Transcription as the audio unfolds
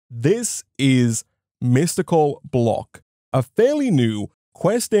This is Mystical Block, a fairly new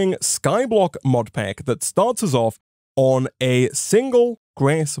questing Skyblock mod pack that starts us off on a single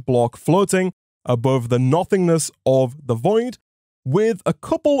grass block floating above the nothingness of the void, with a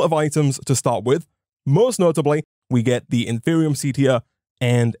couple of items to start with. Most notably, we get the inferium seed here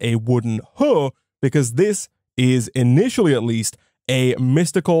and a wooden hoe, because this is initially at least a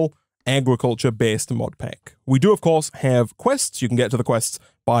mystical agriculture-based mod pack. We do, of course, have quests. You can get to the quests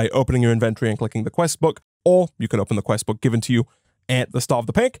by opening your inventory and clicking the quest book, or you can open the quest book given to you at the start of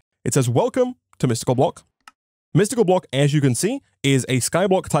the pack. It says, "Welcome to Mystical Block." Mystical Block, as you can see, is a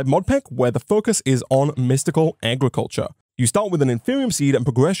Skyblock type mod pack where the focus is on mystical agriculture. You start with an inferium seed and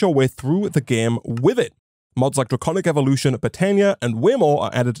progress your way through the game with it. Mods like Draconic Evolution, Botania, and way more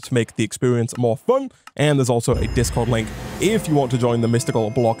are added to make the experience more fun, and there's also a Discord link if you want to join the Mystical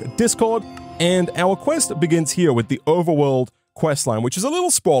Block Discord. And our quest begins here with the overworld questline, which is a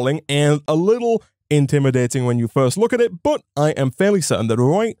little sprawling and a little intimidating when you first look at it, but I am fairly certain that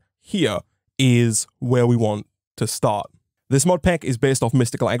right here is where we want to start. This mod pack is based off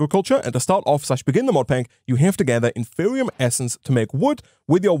mystical agriculture, and to start off / begin the mod pack, you have to gather inferium essence to make wood.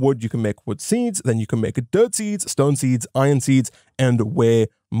 With your wood, you can make wood seeds, then you can make dirt seeds, stone seeds, iron seeds, and way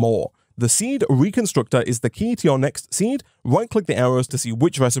more. The seed reconstructor is the key to your next seed. Right-click the arrows to see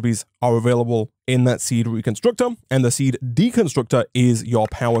which recipes are available in that seed reconstructor, and the seed deconstructor is your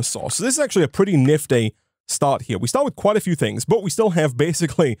power source. So this is actually a pretty nifty start here. We start with quite a few things, but we still have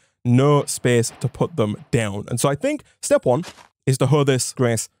basically no space to put them down. And so I think step one is to hoe this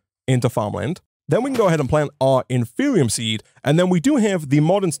grass into farmland. Then we can go ahead and plant our inferium seed, and then we do have the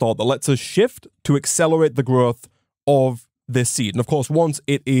mod installed that lets us shift to accelerate the growth of this seed. And of course, once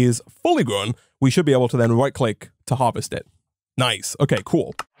it is fully grown, we should be able to then right-click to harvest it. Nice. Okay,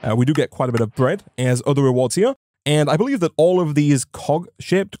 cool. We do get quite a bit of bread as other rewards here, and I believe that all of these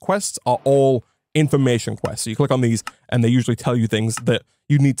cog-shaped quests are all information quests. So you click on these and they usually tell you things that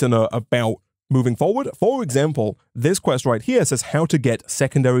you need to know about moving forward. For example, this quest right here says how to get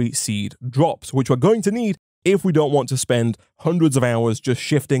secondary seed drops, which we're going to need if we don't want to spend hundreds of hours just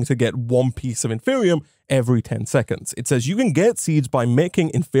shifting to get one piece of inferium every 10 seconds. It says you can get seeds by making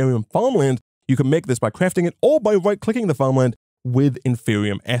inferium farmland. You can make this by crafting it or by right-clicking the farmland with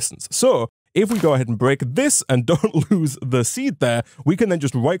inferium essence. So if we go ahead and break this and don't lose the seed there, we can then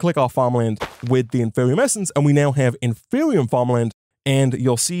just right-click our farmland with the inferium essence, and we now have inferium farmland, and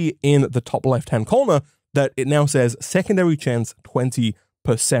you'll see in the top left-hand corner that it now says secondary chance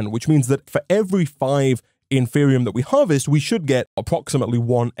 20%, which means that for every 5 inferium that we harvest, we should get approximately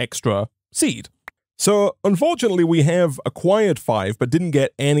 1 extra seed. So unfortunately, we have acquired 5, but didn't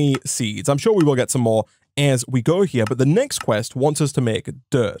get any seeds. I'm sure we will get some more as we go here, but the next quest wants us to make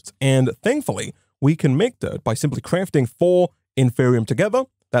dirt, and thankfully we can make dirt by simply crafting 4 inferium together.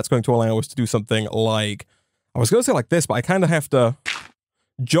 That's going to allow us to do something like, I was going to say like this, but I kind of have to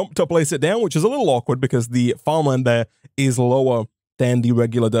jump to place it down, which is a little awkward because the farmland there is lower than the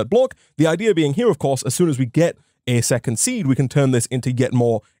regular dirt block. The idea being here, of course, as soon as we get a second seed, we can turn this into yet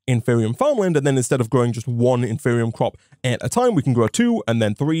more inferium farmland, and then instead of growing just 1 inferium crop at a time, we can grow 2, and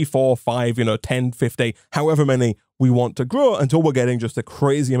then 3, 4, 5, 10, 50, however many we want to grow until we're getting just a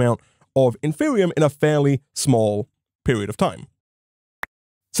crazy amount of inferium in a fairly small period of time.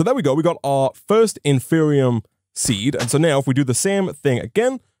 So there we go, we got our first inferium seed, and so now if we do the same thing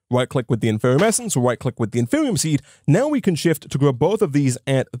again, right-click with the inferium essence, right-click with the inferium seed, now we can shift to grow both of these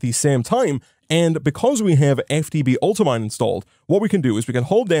at the same time, and because we have FTB Ultimine installed, what we can do is we can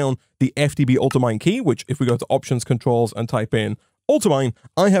hold down the FTB Ultimine key, which if we go to Options, Controls, and type in Ultimine,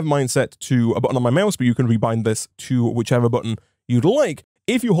 I have mine set to a button on my mouse, but you can rebind this to whichever button you'd like.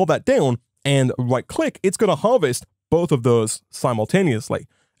 If you hold that down and right-click, it's going to harvest both of those simultaneously.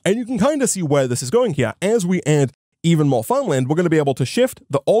 And you can kind of see where this is going here. As we add even more farmland, we're going to be able to shift,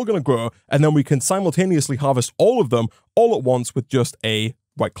 they're all going to grow, and then we can simultaneously harvest all of them all at once with just a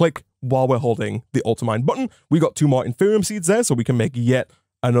right-click while we're holding the Ultimine button. We got 2 more inferium seeds there, so we can make yet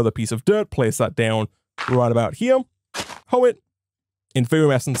another piece of dirt, place that down right about here, hoe it,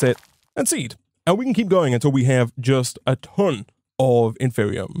 inferium essence it, and seed. And we can keep going until we have just a ton of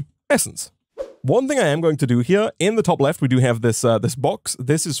inferium essence. One thing I am going to do here, in the top left, we do have this this box.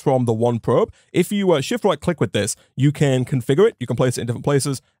 This is from the One Probe. If you shift right click with this, you can configure it. You can place it in different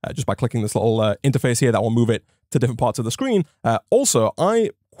places just by clicking this little interface here that will move it to different parts of the screen. Also, I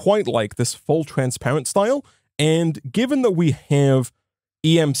quite like this full transparent style. And given that we have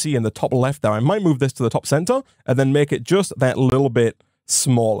EMC in the top left there, I might move this to the top center and then make it just that little bit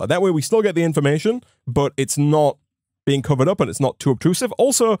smaller. That way we still get the information, but it's not being covered up and it's not too obtrusive.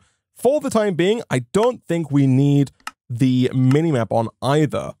 Also, for the time being, I don't think we need the minimap on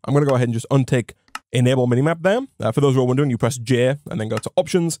either. I'm going to go ahead and just untick enable minimap there. For those who are wondering, you press J and then go to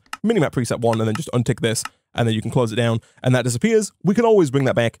options, minimap preset 1, and then just untick this, and then you can close it down, and that disappears. We can always bring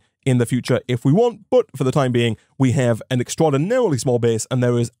that back in the future if we want, but for the time being, we have an extraordinarily small base, and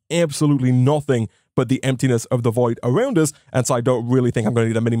there is absolutely nothing but the emptiness of the void around us, and so I don't really think I'm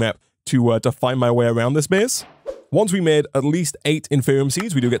going to need a minimap to find my way around this base. Once we made at least 8 inferium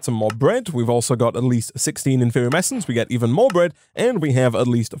seeds, we do get some more bread. We've also got at least 16 inferium essence. We get even more bread, and we have at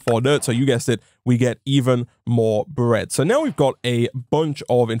least 4 dirt. So you guessed it, we get even more bread. So now we've got a bunch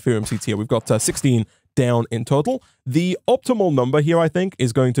of inferium seeds here. We've got 16 down in total. The optimal number here, I think,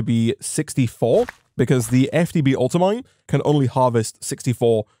 is going to be 64, because the FTB Ultimine can only harvest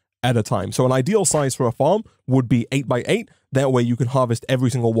 64 at a time. So an ideal size for a farm would be 8 by 8. That way you can harvest every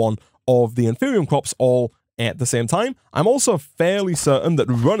single one of the inferium crops all at the same time. I'm also fairly certain that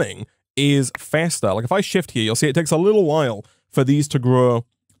running is faster. Like if I shift here, you'll see it takes a little while for these to grow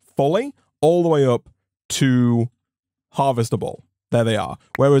fully all the way up to harvestable. There they are.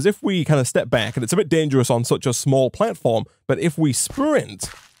 Whereas if we kind of step back, and it's a bit dangerous on such a small platform, but if we sprint,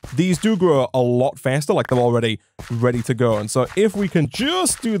 these do grow a lot faster, like they're already ready to go. And so if we can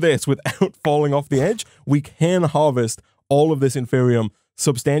just do this without falling off the edge, we can harvest all of this inferium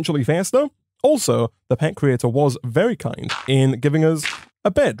substantially faster. Also, the pack creator was very kind in giving us a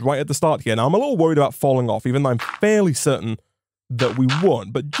bed right at the start here. Now, I'm a little worried about falling off, even though I'm fairly certain that we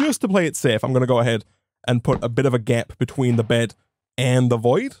won't. But just to play it safe, I'm going to go ahead and put a bit of a gap between the bed and the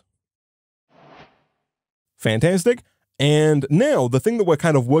void. Fantastic. And now, the thing that we're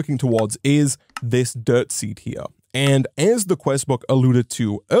kind of working towards is this dirt seed here. And as the quest book alluded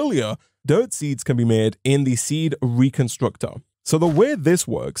to earlier, dirt seeds can be made in the seed reconstructor. So the way this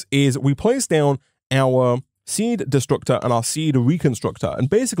works is we place down our seed destructor and our seed reconstructor.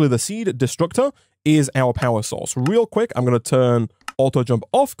 And basically the seed destructor is our power source. Real quick, I'm going to turn auto jump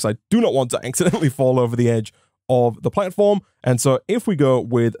off because I do not want to accidentally fall over the edge of the platform. And so if we go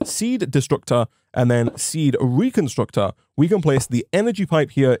with seed destructor and then seed reconstructor, we can place the energy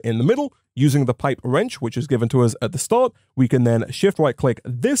pipe here in the middle using the pipe wrench, which is given to us at the start. We can then shift right click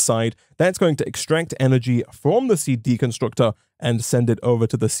this side. That's going to extract energy from the seed deconstructor and send it over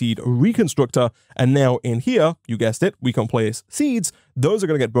to the seed reconstructor. And now in here, you guessed it, we can place seeds. Those are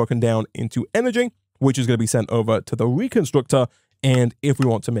going to get broken down into energy, which is going to be sent over to the reconstructor. And if we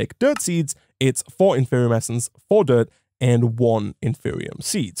want to make dirt seeds, it's 4 inferium essence, 4 dirt, and 1 inferium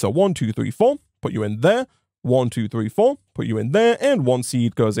seed. So 1, 2, 3, 4, put you in there. 1, 2, 3, 4, put you in there, and 1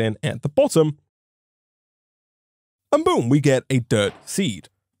 seed goes in at the bottom. And boom, we get a dirt seed.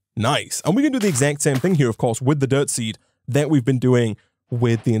 Nice. And we can do the exact same thing here, of course, with the dirt seed that we've been doing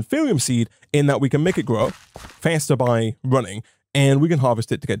with the inferium seed, in that we can make it grow faster by running, and we can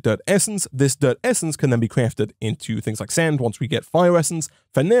harvest it to get dirt essence. This dirt essence can then be crafted into things like sand once we get fire essence.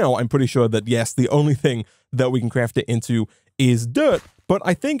 For now, I'm pretty sure that, yes, the only thing that we can craft it into is dirt, but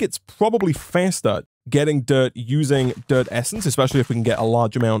I think it's probably faster getting dirt using dirt essence, especially if we can get a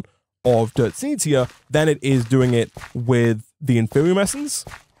large amount of dirt seeds here, than it is doing it with the inferium essence.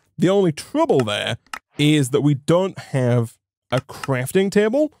 The only trouble there is that we don't have a crafting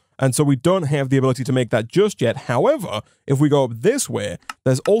table, and so we don't have the ability to make that just yet. However, if we go up this way,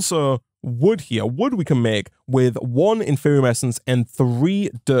 there's also wood here. Wood we can make with 1 inferium essence and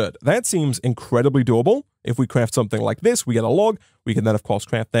 3 dirt. That seems incredibly doable. If we craft something like this, we get a log. We can then, of course,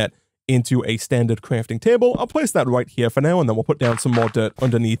 craft that into a standard crafting table. I'll place that right here for now, and then we'll put down some more dirt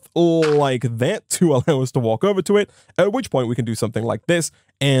underneath like that to allow us to walk over to it, at which point we can do something like this,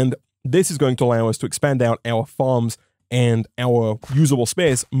 and this is going to allow us to expand out our farms and our usable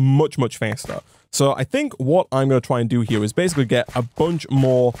space much, much faster. So I think what I'm going to try and do here is basically get a bunch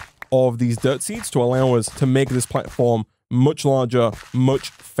more of these dirt seeds to allow us to make this platform much larger,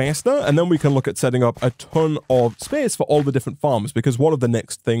 much faster, and then we can look at setting up a ton of space for all the different farms, because one of the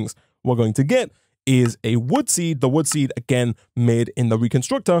next things we're going to get is a wood seed. The wood seed, again, made in the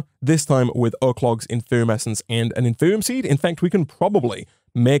reconstructor, this time with oak logs, inferium essence, and an inferium seed. In fact, we can probably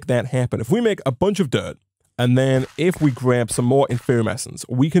make that happen. If we make a bunch of dirt, and then if we grab some more inferium essence,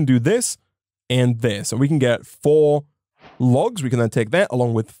 we can do this and this, and we can get 4 logs. We can then take that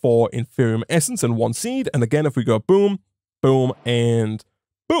along with 4 inferium essence and 1 seed. And again, if we go boom, boom, and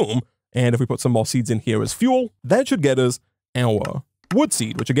boom, and if we put some more seeds in here as fuel, that should get us our wood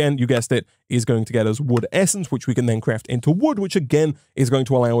seed, which again, you guessed it, is going to get us wood essence, which we can then craft into wood, which again is going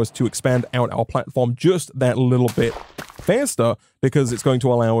to allow us to expand out our platform just that little bit faster, because it's going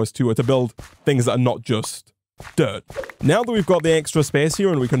to allow us to build things that are not just dirt. Now that we've got the extra space here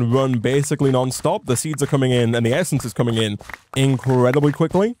and we can run basically non-stop, the seeds are coming in and the essence is coming in incredibly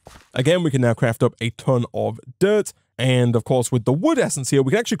quickly. Again, we can now craft up a ton of dirt, And of course, with the wood essence here, we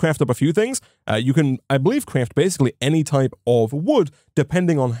can actually craft up a few things. You can, I believe, craft basically any type of wood,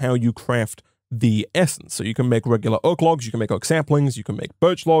 depending on how you craft the essence. So you can make regular oak logs, you can make oak saplings, you can make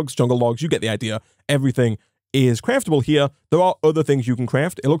birch logs, jungle logs, you get the idea. Everything is craftable here. There are other things you can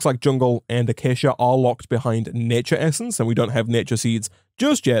craft. It looks like jungle and acacia are locked behind nature essence, and we don't have nature seeds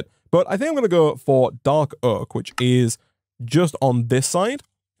just yet. But I think I'm going to go for dark oak, which is just on this side.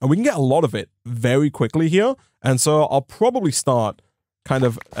 And we can get a lot of it very quickly here. And so I'll probably start kind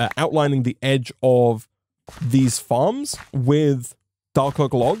of outlining the edge of these farms with dark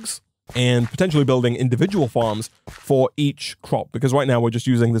oak logs and potentially building individual farms for each crop. Because right now we're just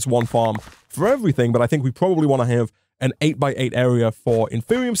using this one farm for everything, but I think we probably want to have an 8x8 area for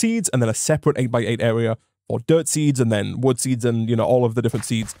inferium seeds and then a separate 8x8 area for dirt seeds and then wood seeds and, you know, all of the different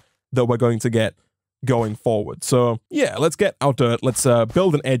seeds that we're going to get going forward. So yeah, let's get our dirt. Let's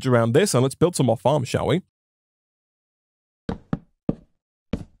build an edge around this and let's build some more farms, shall we?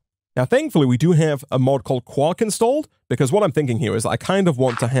 Now, thankfully, we do have a mod called Quark installed, because what I'm thinking here is I kind of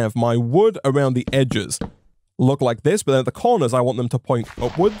want to have my wood around the edges look like this, but then at the corners, I want them to point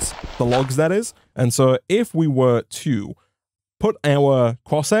upwards, the logs, that is. And so if we were to put our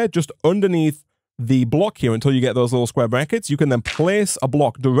crosshair just underneath the block here until you get those little square brackets, you can then place a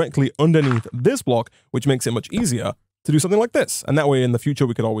block directly underneath this block, which makes it much easier to do something like this. And that way, in the future,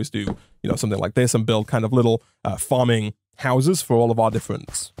 we could always do, you know, something like this and build kind of little farming houses for all of our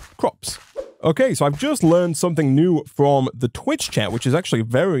different crops. Okay, so I've just learned something new from the Twitch chat, which is actually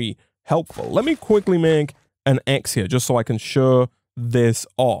very helpful. Let me quickly make an X here just so I can show this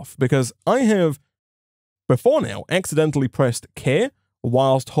off, because I have before now accidentally pressed K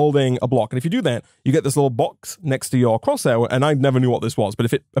whilst holding a block. And if you do that, you get this little box next to your crosshair, and I never knew what this was, but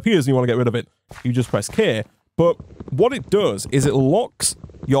if it appears and you want to get rid of it, you just press K. But what it does is it locks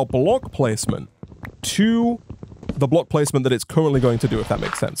your block placement to the block placement that it's currently going to do, if that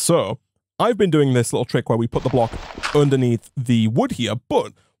makes sense. So I've been doing this little trick where we put the block underneath the wood here,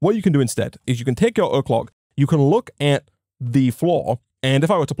 but what you can do instead is you can take your oak log, you can look at the floor, and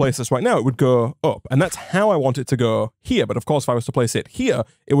if I were to place this right now, it would go up, and that's how I want it to go here. But of course, if I was to place it here,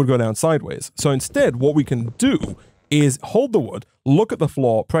 it would go down sideways. So instead, what we can do is hold the wood, look at the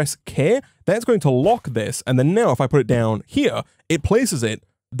floor, press K, that's going to lock this, and then now if I put it down here, it places it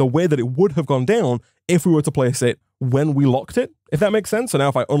the way that it would have gone down if we were to place it when we locked it, if that makes sense. So now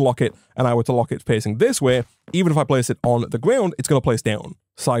if I unlock it and I were to lock it facing this way, even if I place it on the ground, it's going to place down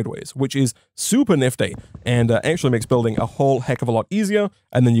sideways, which is super nifty and actually makes building a whole heck of a lot easier.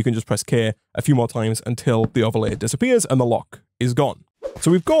 And then you can just press K a few more times until the overlay disappears and the lock is gone. So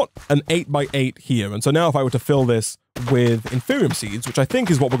we've got an 8x8 here. And so now if I were to fill this with inferium seeds, which I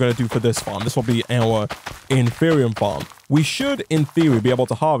think is what we're going to do for this farm, this will be our inferium farm. We should, in theory, be able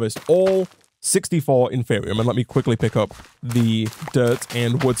to harvest all 64 inferium. And let me quickly pick up the dirt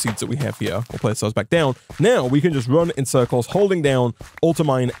and wood seeds that we have here. We'll place those back down. Now we can just run in circles, holding down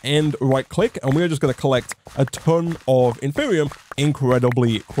Ultimine and right click, and we're just going to collect a ton of inferium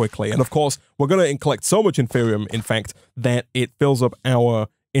incredibly quickly. And of course, we're going to collect so much inferium, in fact, that it fills up our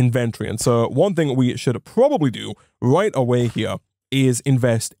inventory. And so one thing we should probably do right away here is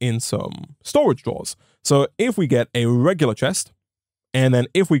invest in some storage drawers. So if we get a regular chest, and then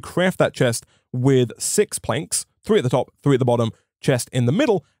if we craft that chest with 6 planks, 3 at the top, 3 at the bottom, chest in the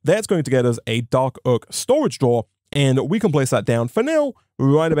middle, that's going to get us a dark oak storage drawer, and we can place that down for now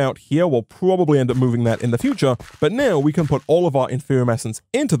right about here. We'll probably end up moving that in the future, but now we can put all of our inferium essence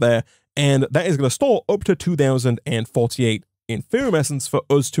into there, and that is going to store up to 2048 inferium essence for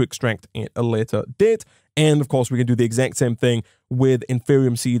us to extract at a later date. And of course, we can do the exact same thing with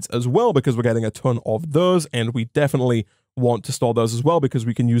inferium seeds as well, because we're getting a ton of those, and we definitely want to store those as well because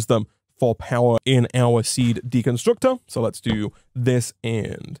we can use them for power in our seed deconstructor. So let's do this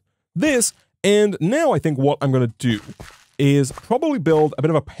and this. And now I think what I'm going to do is probably build a bit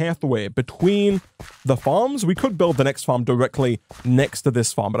of a pathway between the farms. We could build the next farm directly next to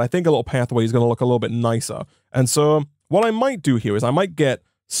this farm, but I think a little pathway is going to look a little bit nicer. And so what I might do here is I might get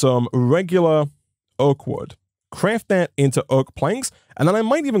some regular oak wood, craft that into oak planks, and then I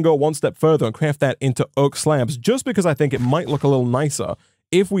might even go one step further and craft that into oak slabs, just because I think it might look a little nicer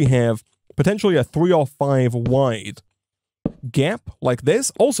if we have potentially a 3 or 5 wide gap like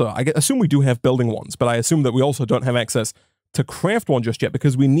this. Also, I assume we do have building ones, but I assume that we also don't have access to craft one just yet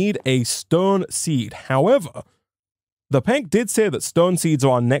because we need a stone seed. However, the pack did say that stone seeds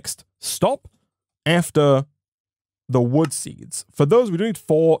are our next stop after the wood seeds. For those, we do need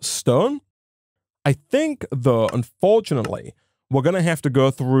 4 stone. I think, though, unfortunately, we're going to have to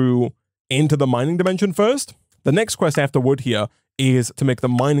go through into the mining dimension first. The next quest after wood here is to make the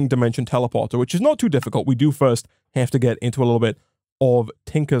mining dimension teleporter, which is not too difficult. We do first have to get into a little bit of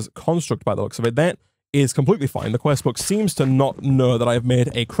Tinker's Construct by the looks of it. That is completely fine. The quest book seems to not know that I have made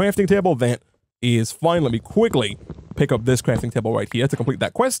a crafting table. That is fine. Let me quickly pick up this crafting table right here to complete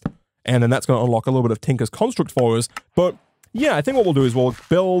that quest, and then that's going to unlock a little bit of Tinker's Construct for us. But yeah, I think what we'll do is we'll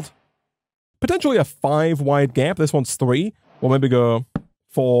build potentially a 5 wide gap. This one's 3. We'll maybe go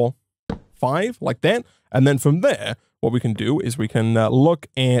 4, 5, like that. And then from there, what we can do is we can look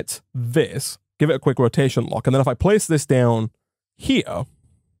at this, give it a quick rotation lock. And then if I place this down here,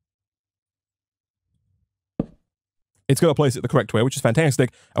 it's going to place it the correct way, which is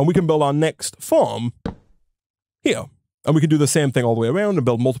fantastic. And we can build our next farm here. And we can do the same thing all the way around and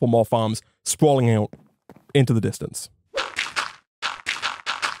build multiple more farms sprawling out into the distance.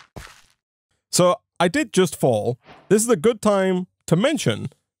 So I did just fall. This is a good time to mention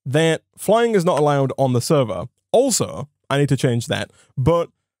that flying is not allowed on the server. Also, I need to change that. But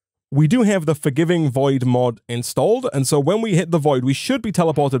we do have the Forgiving Void mod installed. And so when we hit the void, we should be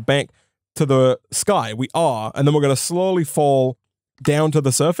teleported back to the sky. We are. And then we're going to slowly fall down to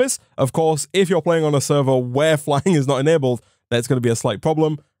the surface. Of course, if you're playing on a server where flying is not enabled, that's going to be a slight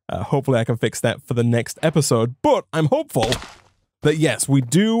problem. Hopefully I can fix that for the next episode. But I'm hopeful that yes, we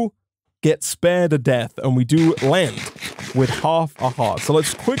do get spared a death and we do land with half a heart. So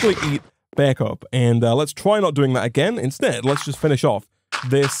let's quickly eat back up and let's try not doing that again. Instead, let's just finish off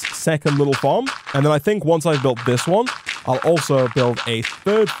this second little farm. And then I think once I've built this one, I'll also build a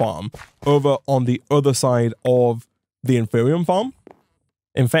 3rd farm over on the other side of the inferium farm.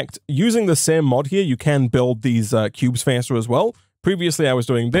 In fact, using the same mod here, you can build these cubes faster as well. Previously, I was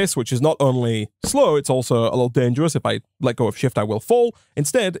doing this, which is not only slow, it's also a little dangerous. If I let go of shift, I will fall.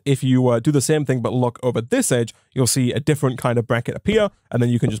 Instead, if you do the same thing but look over this edge, you'll see a different kind of bracket appear, and then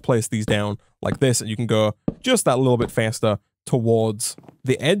you can just place these down like this, and you can go just that little bit faster towards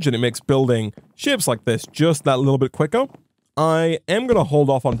the edge, and it makes building ships like this just that little bit quicker. I am going to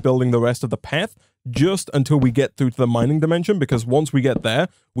hold off on building the rest of the path just until we get through to the mining dimension, because once we get there,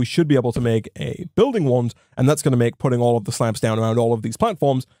 we should be able to make a building wand, and that's going to make putting all of the slabs down around all of these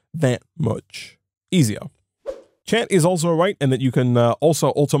platforms that much easier. Chat is also right in that you can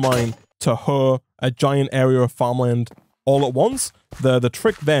also ultimine to hoe a giant area of farmland all at once. The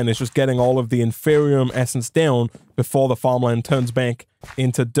trick then is just getting all of the inferium essence down before the farmland turns back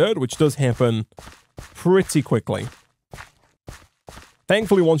into dirt, which does happen pretty quickly.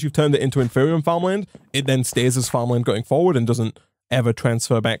 Thankfully, once you've turned it into inferium farmland, it then stays as farmland going forward and doesn't ever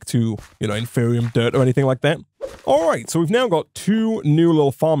transfer back to, you know, inferium dirt or anything like that. All right, so we've now got 2 new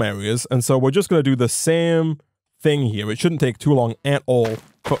little farm areas, and so we're just going to do the same thing here. It shouldn't take too long at all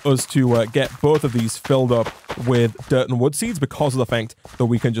for us to get both of these filled up with dirt and wood seeds, because of the fact that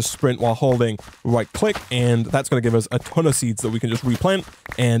we can just sprint while holding right click, and that's going to give us a ton of seeds that we can just replant,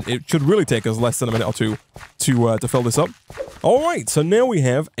 and it should really take us less than a minute or two to fill this up. All right, so now we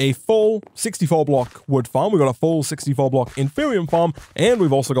have a full 64 block wood farm, we've got a full 64 block inferium farm, and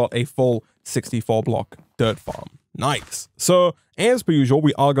we've also got a full 64 block dirt farm. Nice. So as per usual,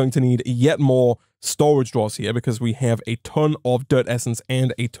 we are going to need yet more storage drawers here, because we have a ton of dirt essence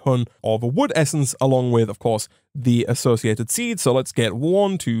and a ton of wood essence, along with, of course, the associated seeds. So let's get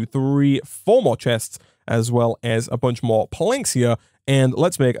 1, 2, 3, 4 more chests, as well as a bunch more planks here. And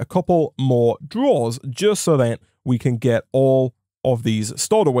let's make a couple more drawers just so that we can get all of these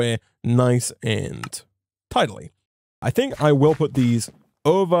stored away nice and tidily. I think I will put these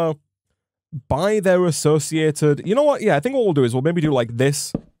over by their associated... You know what? Yeah, I think what we'll do is we'll maybe do like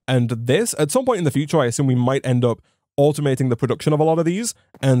this and this. At some point in the future, I assume we might end up automating the production of a lot of these.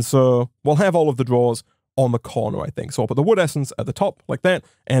 And so we'll have all of the drawers on the corner, I think. So I'll put the wood essence at the top like that,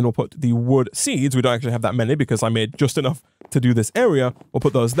 and we'll put the wood seeds. We don't actually have that many because I made just enough to do this area. We'll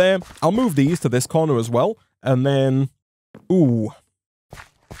put those there. I'll move these to this corner as well. And then, ooh,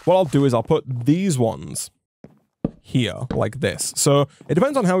 what I'll do is I'll put these ones here like this. So it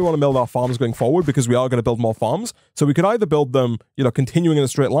depends on how we want to build our farms going forward, because we are going to build more farms. So we could either build them, you know, continuing in a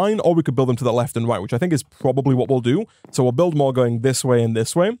straight line, or we could build them to the left and right, which I think is probably what we'll do. So we'll build more going this way and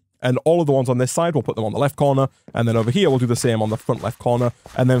this way. And all of the ones on this side, we'll put them on the left corner. And then over here, we'll do the same on the front left corner.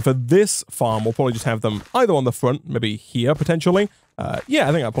 And then for this farm, we'll probably just have them either on the front, maybe here potentially. Yeah,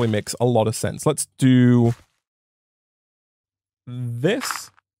 I think that probably makes a lot of sense. Let's do this.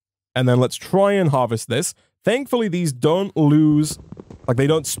 And then let's try and harvest this. Thankfully, these don't lose, like they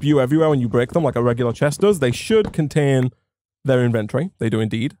don't spew everywhere when you break them like a regular chest does. They should contain their inventory. They do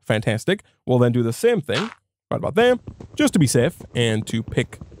indeed. Fantastic. We'll then do the same thing right about there, just to be safe and to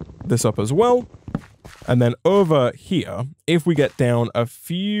pick this up as well. And then over here, if we get down a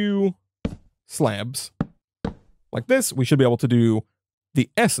few slabs like this, we should be able to do the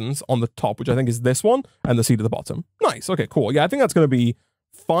essence on the top, which I think is this one, and the seed at the bottom. Nice. Okay, cool. Yeah, I think that's going to be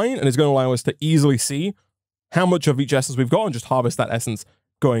fine, and it's going to allow us to easily see how much of each essence we've got and just harvest that essence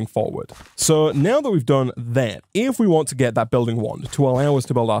going forward. So now that we've done that, if we want to get that building wand to allow us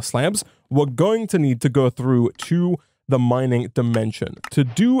to build our slabs, we're going to need to go through to the mining dimension. To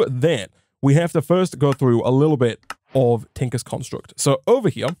do that, we have to first go through a little bit of Tinker's Construct. So over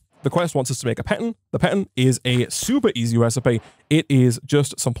here, the quest wants us to make a pattern. The pattern is a super easy recipe. It is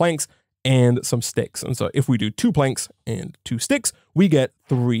just some planks and some sticks. And so if we do 2 planks and 2 sticks, we get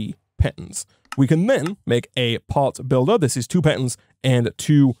 3 patterns. We can then make a part builder. This is 2 patterns and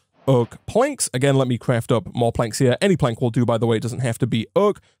 2 oak planks. Again, let me craft up more planks here. Any plank will do, by the way. It doesn't have to be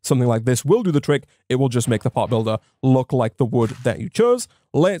oak. Something like this will do the trick. It will just make the part builder look like the wood that you chose.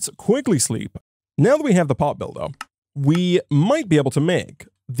 Let's quickly sleep. Now that we have the part builder, we might be able to make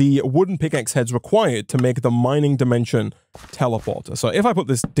the wooden pickaxe heads required to make the mining dimension teleporter. So if I put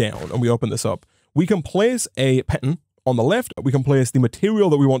this down and we open this up, we can place a pattern on the left. We can place the material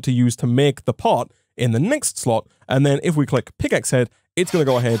that we want to use to make the part in the next slot. And then if we click pickaxe head, it's going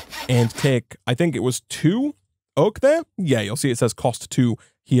to go ahead and take, I think it was 2 oak there. Yeah, you'll see it says cost 2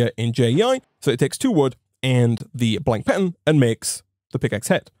 here in JEI. So it takes 2 wood and the blank pattern and makes the pickaxe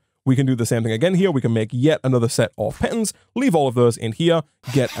head. We can do the same thing again here. We can make yet another set of patterns, leave all of those in here,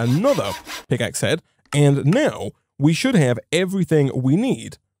 get another pickaxe head, and now we should have everything we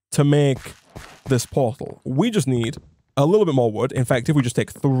need to make this portal. We just need a little bit more wood. In fact, if we just take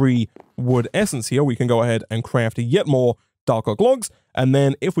 3 wood essence here, we can go ahead and craft yet more dark oak logs, and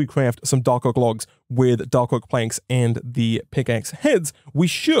then if we craft some dark oak logs with dark oak planks and the pickaxe heads, we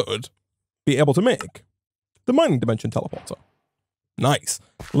should be able to make the mining dimension teleporter. Nice.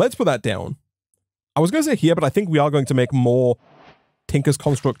 Let's put that down. I was going to say here, but I think we are going to make more Tinker's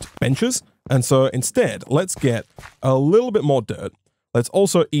Construct benches. And so instead, let's get a little bit more dirt. Let's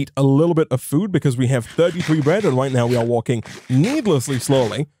also eat a little bit of food because we have 33 bread, and right now we are walking needlessly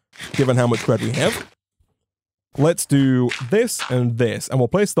slowly, given how much bread we have. Let's do this, and we'll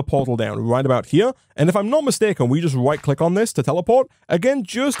place the portal down right about here. And if I'm not mistaken, we just right-click on this to teleport. Again,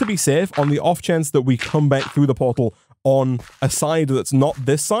 just to be safe, on the off chance that we come back through the portal on a side that's not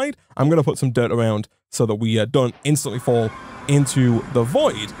this side, I'm going to put some dirt around so that we don't instantly fall into the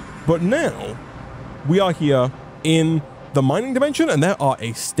void. But now, we are here in the mining dimension, and there are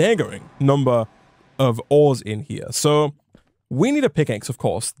a staggering number of ores in here. So we need a pickaxe, of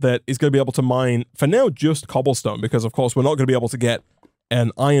course, that is going to be able to mine, for now, just cobblestone, because, of course, we're not going to be able to get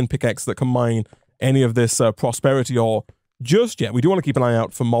an iron pickaxe that can mine any of this prosperity ore just yet. We do want to keep an eye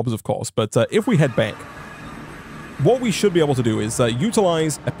out for mobs, of course, but if we head back, what we should be able to do is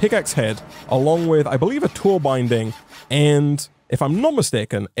utilize a pickaxe head along with, I believe, a tool binding and, if I'm not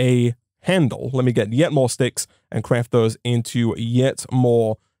mistaken, a handle. Let me get yet more sticks and craft those into yet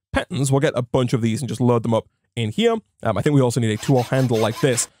more patterns. We'll get a bunch of these and just load them up in here. I think we also need a tool handle like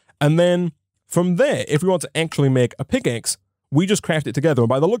this. And then from there, if we want to actually make a pickaxe, we just craft it together. And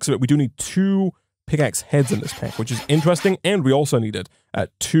by the looks of it, we do need 2 pickaxe heads in this pack, which is interesting. And we also needed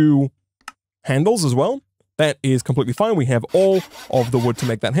 2 handles as well. That is completely fine. We have all of the wood to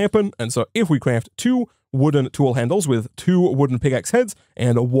make that happen. And so if we craft 2 wooden tool handles with 2 wooden pickaxe heads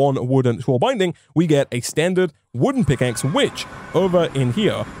and 1 wooden tool binding, we get a standard wooden pickaxe, which over in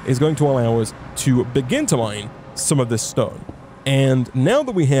here is going to allow us to begin to mine some of this stone. And now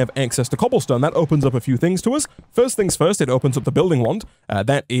that we have access to cobblestone, that opens up a few things to us. First things first, it opens up the building wand.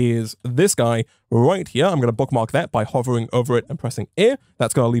 That is this guy right here. I'm going to bookmark that by hovering over it and pressing A.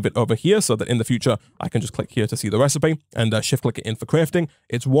 That's going to leave it over here so that in the future, I can just click here to see the recipe and shift-click it in for crafting.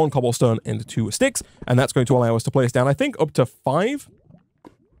 It's 1 cobblestone and 2 sticks, and that's going to allow us to place down, I think, up to 5?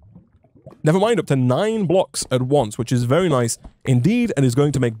 Never mind, up to 9 blocks at once, which is very nice indeed, and is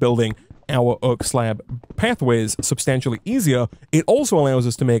going to make building our oak slab pathways substantially easier. It also allows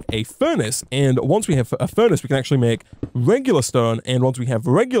us to make a furnace, and once we have a furnace, we can actually make regular stone, and once we have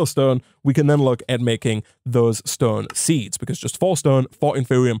regular stone, we can then look at making those stone seeds, because just 4 stone, 4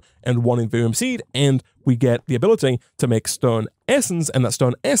 inferium, and 1 inferium seed, and we get the ability to make stone essence, and that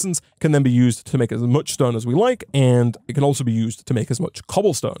stone essence can then be used to make as much stone as we like, and it can also be used to make as much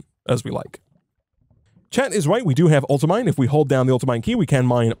cobblestone as we like. Chat is right, we do have ultimine. If we hold down the ultimine key, we can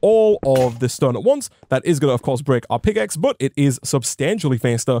mine all of this stone at once. That is going to, of course, break our pickaxe, but it is substantially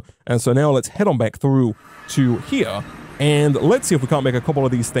faster. And so now let's head on back through to here, and let's see if we can't make a couple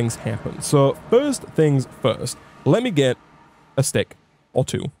of these things happen. So first things first, let me get a stick or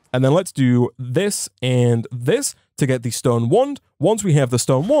 2. And then let's do this and this to get the stone wand. Once we have the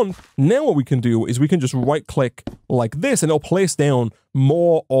stone wand, now what we can do is we can just right click like this and it'll place down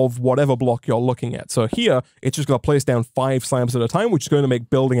more of whatever block you're looking at. So here, it's just going to place down 5 slabs at a time, which is going to make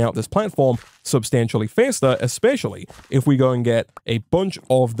building out this platform substantially faster, especially if we go and get a bunch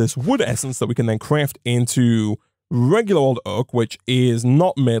of this wood essence that we can then craft into regular old oak, which is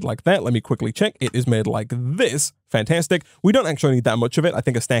not made like that. Let me quickly check. It is made like this. Fantastic. We don't actually need that much of it. I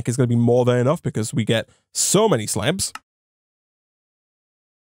think a stack is going to be more than enough because we get so many slabs.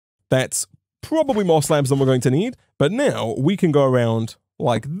 That's probably more slabs than we're going to need, but now we can go around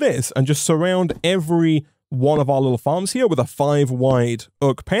like this and just surround every one of our little farms here with a 5-wide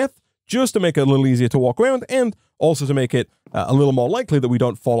oak path, just to make it a little easier to walk around and also to make it a little more likely that we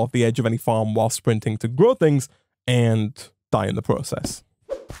don't fall off the edge of any farm while sprinting to grow things and die in the process.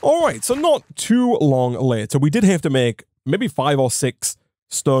 All right, so not too long later, we did have to make maybe 5 or 6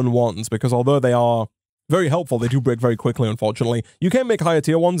 stone wands because although they are very helpful, they do break very quickly, unfortunately. You can make higher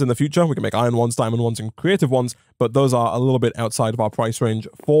tier ones in the future. We can make iron ones, diamond ones, and creative ones, but those are a little bit outside of our price range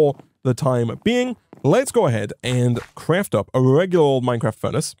for the time being. Let's go ahead and craft up a regular old Minecraft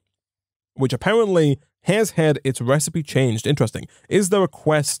furnace, which apparently has had its recipe changed. Interesting. Is there a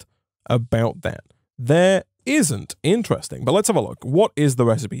quest about that? There isn't. Interesting, but let's have a look. What is the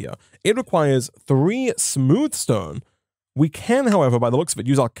recipe here? It requires 3 smooth stone. We can, however, by the looks of it,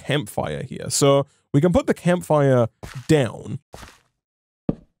 use our campfire here. So we can put the campfire down,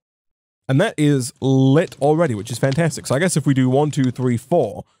 and that is lit already, which is fantastic. So I guess if we do 1, 2, 3,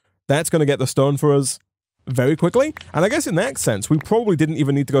 4, that's going to get the stone for us very quickly. And I guess in that sense, we probably didn't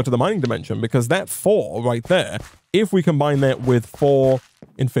even need to go to the mining dimension because that 4 right there, if we combine that with 4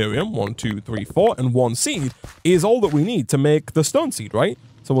 inferium, 1, 2, 3, 4, and 1 seed, is all that we need to make the stone seed, right?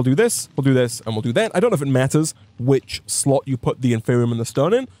 So we'll do this, and we'll do that. I don't know if it matters which slot you put the inferium and the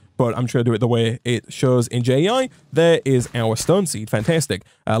stone in, but I'm sure to do it the way it shows in JEI. There is our stone seed. Fantastic.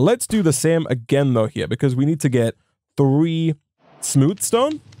 Let's do the same again, though, here, because we need to get 3 smooth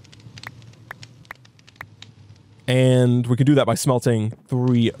stone. And we can do that by smelting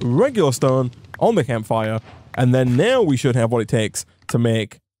 3 regular stone on the campfire. And then now we should have what it takes to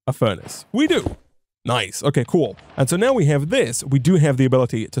make a furnace. We do. Nice. Okay, cool. And so now we have this. We do have the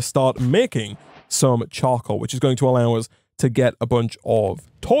ability to start making some charcoal, which is going to allow us to get a bunch of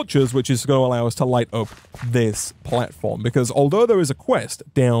torches, which is going to allow us to light up this platform. Because although there is a quest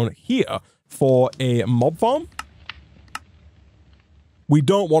down here for a mob farm, we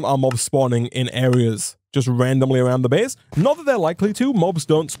don't want our mobs spawning in areas just randomly around the base. Not that they're likely to. Mobs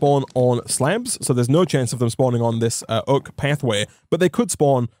don't spawn on slabs, so there's no chance of them spawning on this oak pathway, but they could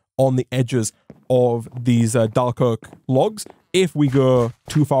spawn on the edges of these dark oak logs if we go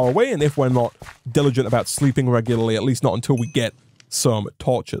too far away and if we're not diligent about sleeping regularly, at least not until we get some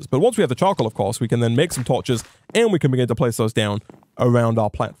torches. But once we have the charcoal, of course, we can then make some torches and we can begin to place those down around our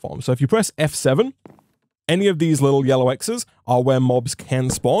platform. So if you press F7, any of these little yellow X's are where mobs can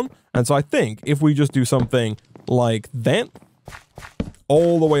spawn. And so I think if we just do something like that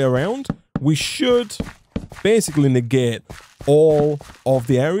all the way around, we should basically negate all of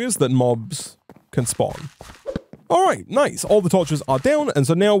the areas that mobs can spawn. All right, nice. All the torches are down, and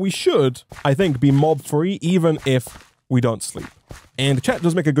so now we should, I think, be mob-free even if we don't sleep. And chat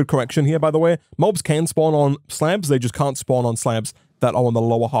does make a good correction here, by the way. Mobs can spawn on slabs, they just can't spawn on slabs that are on the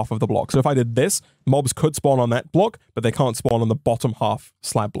lower half of the block. So if I did this, mobs could spawn on that block, but they can't spawn on the bottom half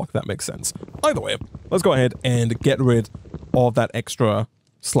slab block. That makes sense. Either way, let's go ahead and get rid of that extra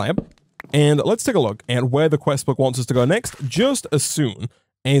slab. And let's take a look at where the quest book wants us to go next, just as soon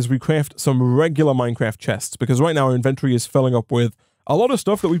as we craft some regular Minecraft chests, because right now our inventory is filling up with a lot of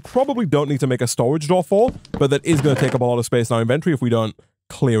stuff that we probably don't need to make a storage door for, but that is going to take up a lot of space in our inventory if we don't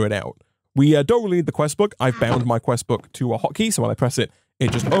clear it out. We don't really need the quest book. I've bound my quest book to a hotkey, so when I press it,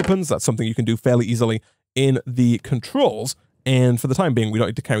 it just opens. That's something you can do fairly easily in the controls. And for the time being, we don't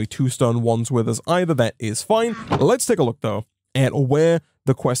need to carry 2 stone wands with us either. That is fine. Let's take a look, though, at where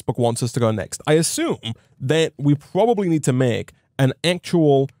the quest book wants us to go next. I assume that we probably need to make an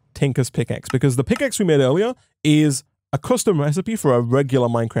actual Tinker's pickaxe, because the pickaxe we made earlier is a custom recipe for a regular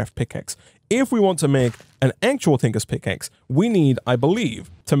Minecraft pickaxe. If we want to make an actual Tinker's pickaxe, we need, I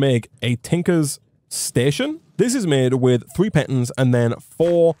believe, to make a Tinker's station. This is made with 3 patterns and then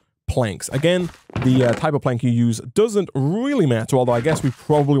 4 planks. Again, the type of plank you use doesn't really matter, although I guess we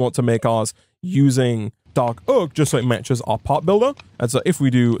probably want to make ours using dark oak just so it matches our part builder. And so if we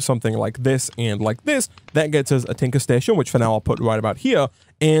do something like this and like this, that gets us a Tinker station, which for now I'll put right about here.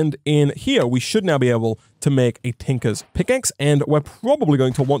 And in here, we should now be able to make a Tinker's pickaxe, and we're probably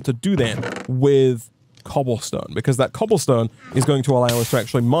going to want to do that with cobblestone, because that cobblestone is going to allow us to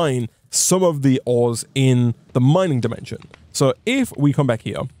actually mine some of the ores in the mining dimension. So if we come back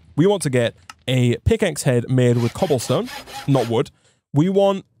here, we want to get a pickaxe head made with cobblestone, not wood. We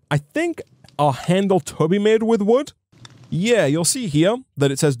want, I think, our handle to be made with wood. Yeah, you'll see here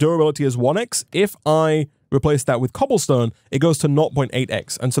that it says durability is 1x. If I replace that with cobblestone, it goes to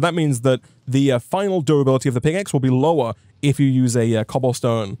 0.8x. And so that means that the final durability of the pickaxe will be lower if you use a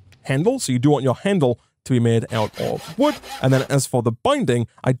cobblestone handle. So you do want your handle to be made out of wood. And then as for the binding,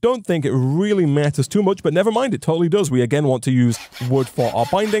 I don't think it really matters too much, but never mind, it totally does. We again want to use wood for our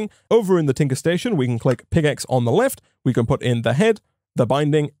binding. Over in the Tinker Station, we can click pickaxe on the left. We can put in the head, the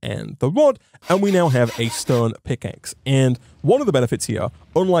binding, and the rod, and we now have a stone pickaxe. And one of the benefits here,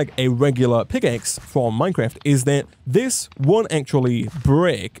 unlike a regular pickaxe from Minecraft, is that this won't actually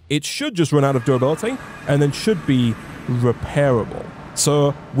break. It should just run out of durability, and then should be repairable.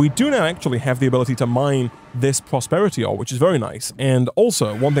 So we do now actually have the ability to mine this prosperity ore, which is very nice. And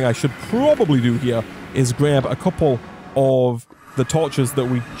also, one thing I should probably do here is grab a couple of the torches that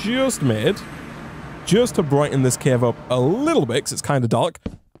we just made, just to brighten this cave up a little bit, because it's kind of dark.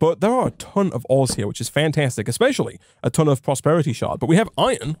 But there are a ton of ores here, which is fantastic, especially a ton of prosperity shard. But we have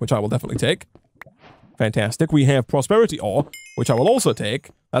iron, which I will definitely take. Fantastic. We have prosperity ore, which I will also take.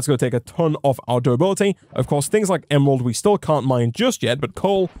 That's going to take a ton of our durability. Of course, things like emerald we still can't mine just yet, but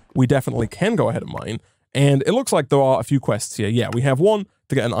coal we definitely can go ahead and mine. And it looks like there are a few quests here. Yeah, we have one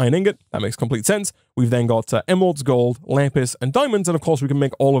to get an iron ingot. That makes complete sense. We've then got emeralds, gold, lapis, and diamonds. And of course, we can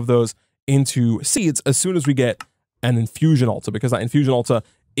make all of those into seeds as soon as we get an infusion altar, because that infusion altar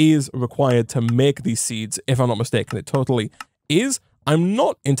is required to make these seeds, if I'm not mistaken. It totally is. I'm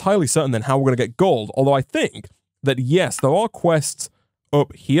not entirely certain then how we're going to get gold, although I think that, yes, there are quests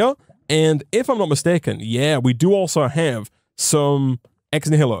up here, and if I'm not mistaken, yeah, we do also have some ex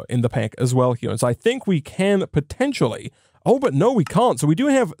nihilo in the pack as well here, and so I think we can potentially... Oh, but no, we can't. So we do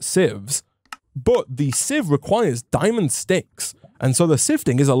have sieves, but the sieve requires diamond sticks, and so the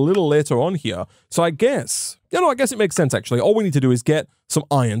sifting is a little later on here. So I guess, I guess it makes sense, actually. All we need to do is get some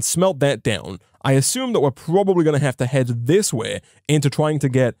iron, smelt that down. I assume that we're probably going to have to head this way into trying to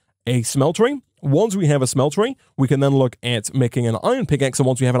get a smeltery. Once we have a smeltery, we can then look at making an iron pickaxe, and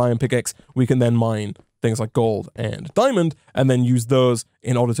once we have an iron pickaxe, we can then mine things like gold and diamond, and then use those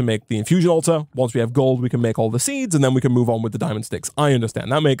in order to make the infusion altar. Once we have gold, we can make all the seeds, and then we can move on with the diamond sticks. I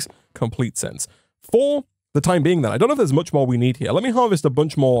understand. That makes complete sense. For the time being then, I don't know if there's much more we need here. Let me harvest a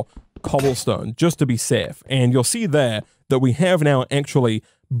bunch more cobblestone just to be safe, and you'll see there that we have now actually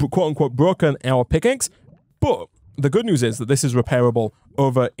quote-unquote broken our pickaxe, but the good news is that this is repairable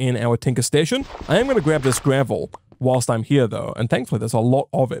over in our Tinker Station. I am going to grab this gravel whilst I'm here though, and thankfully there's a lot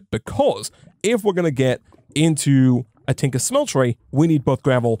of it, because if we're going to get into a Tinker Smeltery, we need both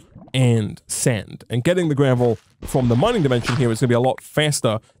gravel and sand, and getting the gravel from the mining dimension here is going to be a lot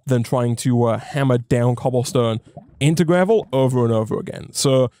faster than trying to hammer down cobblestone into gravel over and over again.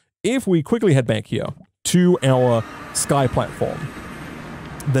 So if we quickly head back here to our sky platform,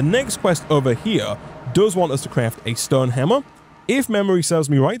 the next quest over here does want us to craft a stone hammer. If memory serves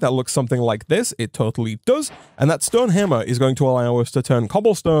me right, that looks something like this. It totally does. And that stone hammer is going to allow us to turn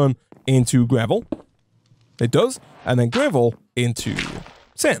cobblestone into gravel. It does. And then gravel into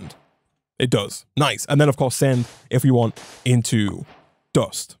sand. It does. Nice. And then, of course, sand, if you want, into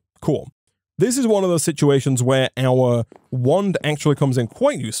dust. Cool. This is one of those situations where our wand actually comes in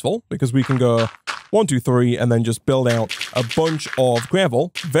quite useful, because we can go 1, 2, 3, and then just build out a bunch of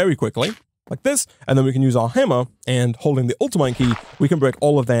gravel very quickly, like this, and then we can use our hammer, and holding the ultimate key, we can break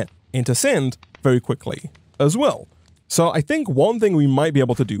all of that into sand very quickly as well. So I think one thing we might be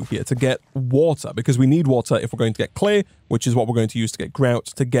able to do here to get water, because we need water if we're going to get clay, which is what we're going to use to get grout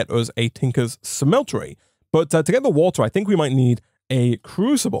to get us a Tinker's Smeltery. But to get the water, I think we might need a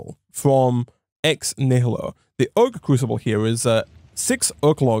crucible from ex nihilo. The oak crucible here is 6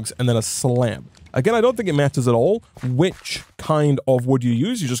 oak logs and then a slab. Again, I don't think it matters at all which kind of wood you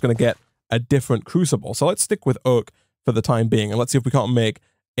use. You're just going to get a different crucible. So let's stick with oak for the time being, and let's see if we can't make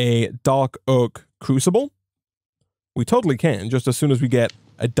a dark oak crucible. We totally can, just as soon as we get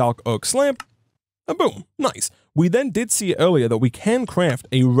a dark oak slab, and boom, nice. We then did see earlier that we can craft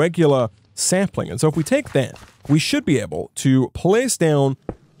a regular sapling, and so if we take that, we should be able to place down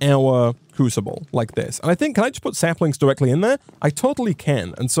our crucible like this. And I think, can I just put saplings directly in there? I totally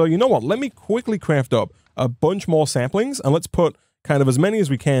can. And so, you know what? Let me quickly craft up a bunch more saplings, and let's put kind of as many as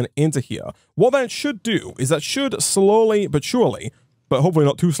we can into here. What that should do is that should slowly but surely, but hopefully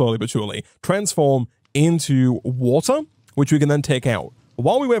not too slowly but surely, transform into water, which we can then take out.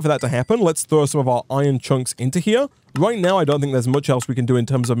 While we wait for that to happen, let's throw some of our iron chunks into here. Right now, I don't think there's much else we can do in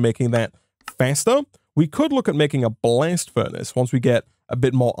terms of making that faster. we could look at making a blast furnace once we get a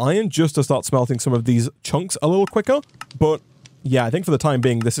bit more iron, just to start smelting some of these chunks a little quicker. But yeah, I think for the time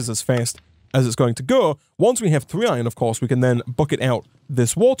being, this is as fast as it's going to go. Once we have 3 iron, of course, we can then bucket out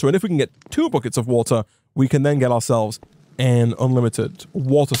this water. And if we can get 2 buckets of water, we can then get ourselves an unlimited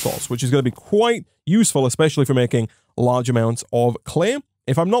water source, which is going to be quite useful, especially for making large amounts of clay.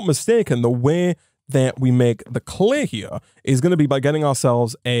 If I'm not mistaken, the way that we make the clay here is going to be by getting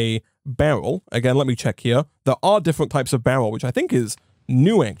ourselves a barrel. Again, let me check here. There are different types of barrel, which I think is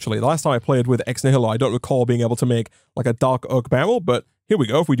new, actually. The last time I played with Ex Nihilo, I don't recall being able to make like a dark oak barrel, but here we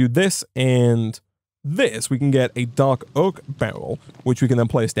go. If we do this and this, we can get a dark oak barrel, which we can then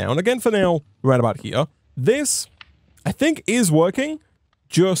place down. Again, for now, right about here. This, I think, is working,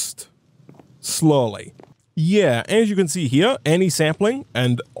 just slowly. Yeah, as you can see here, any sapling,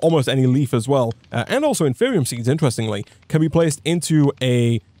 and almost any leaf as well, and also inferium seeds, interestingly, can be placed into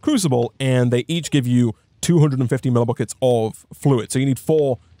a crucible, and they each give you 250 millibuckets of fluid. So you need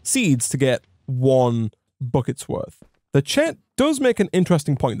 4 seeds to get 1 bucket's worth. The chat does make an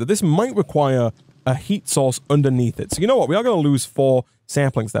interesting point that this might require a heat source underneath it. So you know what? We are going to lose 4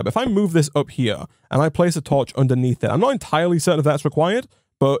 saplings there. But if I move this up here and I place a torch underneath it, I'm not entirely certain if that's required,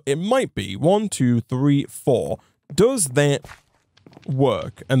 but it might be. 1, 2, 3, 4. Does that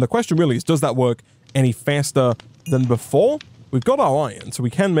work? And the question really is, does that work any faster than before? We've got our iron, so we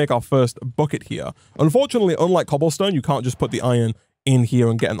can make our first bucket here. Unfortunately, unlike cobblestone, you can't just put the iron in here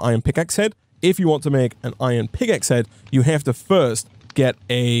and get an iron pickaxe head. If you want to make an iron pickaxe head, you have to first get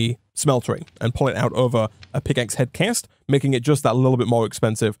a smeltery and pull it out over a pickaxe head cast, making it just that little bit more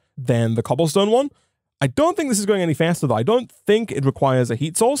expensive than the cobblestone one. I don't think this is going any faster, though. I don't think it requires a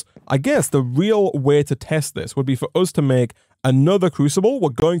heat source. I guess the real way to test this would be for us to make another crucible. We're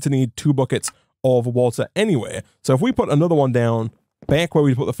going to need 2 buckets of water anyway. So if we put another one down back where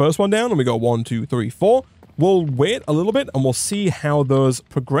we put the first one down, and we go 1, 2, 3, 4, we'll wait a little bit and we'll see how those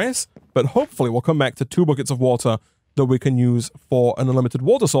progress. But hopefully we'll come back to 2 buckets of water that we can use for an unlimited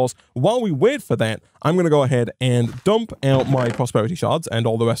water source. While we wait for that, I'm going to go ahead and dump out my prosperity shards and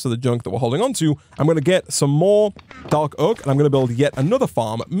all the rest of the junk that we're holding on to. I'm going to get some more dark oak, and I'm going to build yet another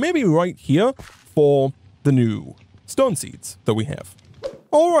farm, maybe right here, for the new stone seeds that we have.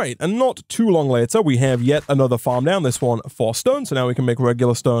 Alright, and not too long later, we have yet another farm down, this one for stone, so now we can make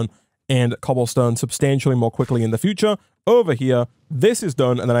regular stone and cobblestone substantially more quickly in the future. Over here, this is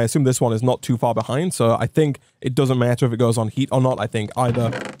done, and then I assume this one is not too far behind, so I think it doesn't matter if it goes on heat or not. I think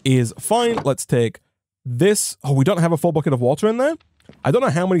either is fine. Let's take this. Oh, we don't have a full bucket of water in there? I don't know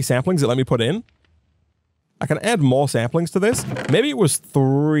how many saplings it let me put in. I can add more saplings to this. Maybe it was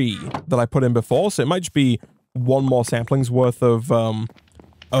 3 that I put in before, so it might just be 1 more saplings worth of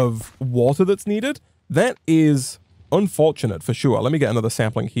water that's needed. That is unfortunate for sure. Let me get another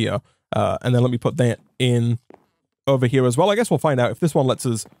sapling here, and then let me put that in over here as well. I guess we'll find out. If this one lets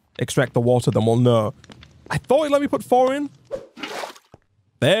us extract the water, then we'll know. I thought it let me put 4 in.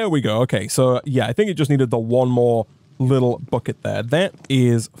 There we go. Okay, so yeah, I think it just needed the 1 more little bucket there. That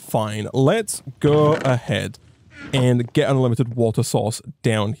is fine. Let's go ahead and get an unlimited water source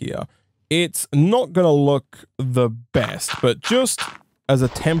down here. It's not gonna look the best, but just as a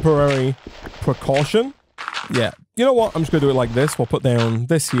temporary precaution, yeah, you know what? I'm just gonna do it like this. We'll put down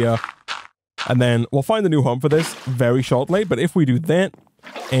this here, and then we'll find a new home for this very shortly. But if we do that,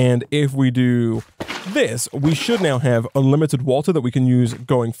 and if we do this, we should now have unlimited water that we can use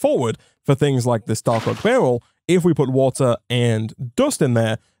going forward for things like this dark oak barrel. If we put water and dust in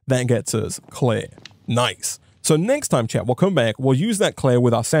there, that gets us clay. Nice. So next time, chat, we'll come back, we'll use that clay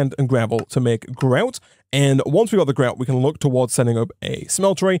with our sand and gravel to make grout, and once we got the grout, we can look towards setting up a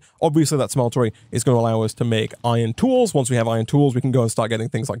smeltery. Obviously, that smeltery is going to allow us to make iron tools. Once we have iron tools, we can go and start getting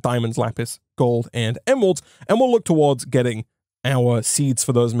things like diamonds, lapis, gold, and emeralds, and we'll look towards getting our seeds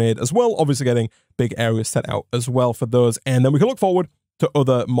for those made as well, obviously getting big areas set out as well for those, and then we can look forward to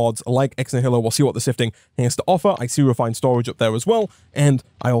other mods like Ex Nihilo. We'll see what the sifting has to offer. I see refined storage up there as well, and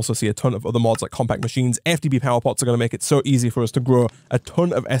I also see a ton of other mods like compact machines. FTB power pots are going to make it so easy for us to grow a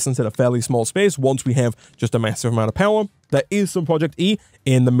ton of essence in a fairly small space once we have just a massive amount of power. There is some Project E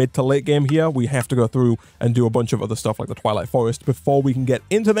in the mid to late game here. We have to go through and do a bunch of other stuff like the Twilight Forest before we can get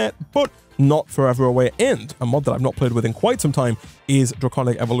into that, but not forever away. And a mod that I've not played with in quite some time is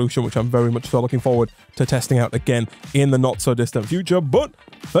Draconic Evolution, which I'm very much so looking forward to testing out again in the not so distant future. But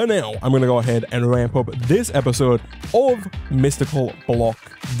for now, I'm going to go ahead and ramp up this episode of Mystical Block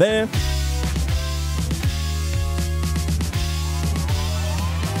there.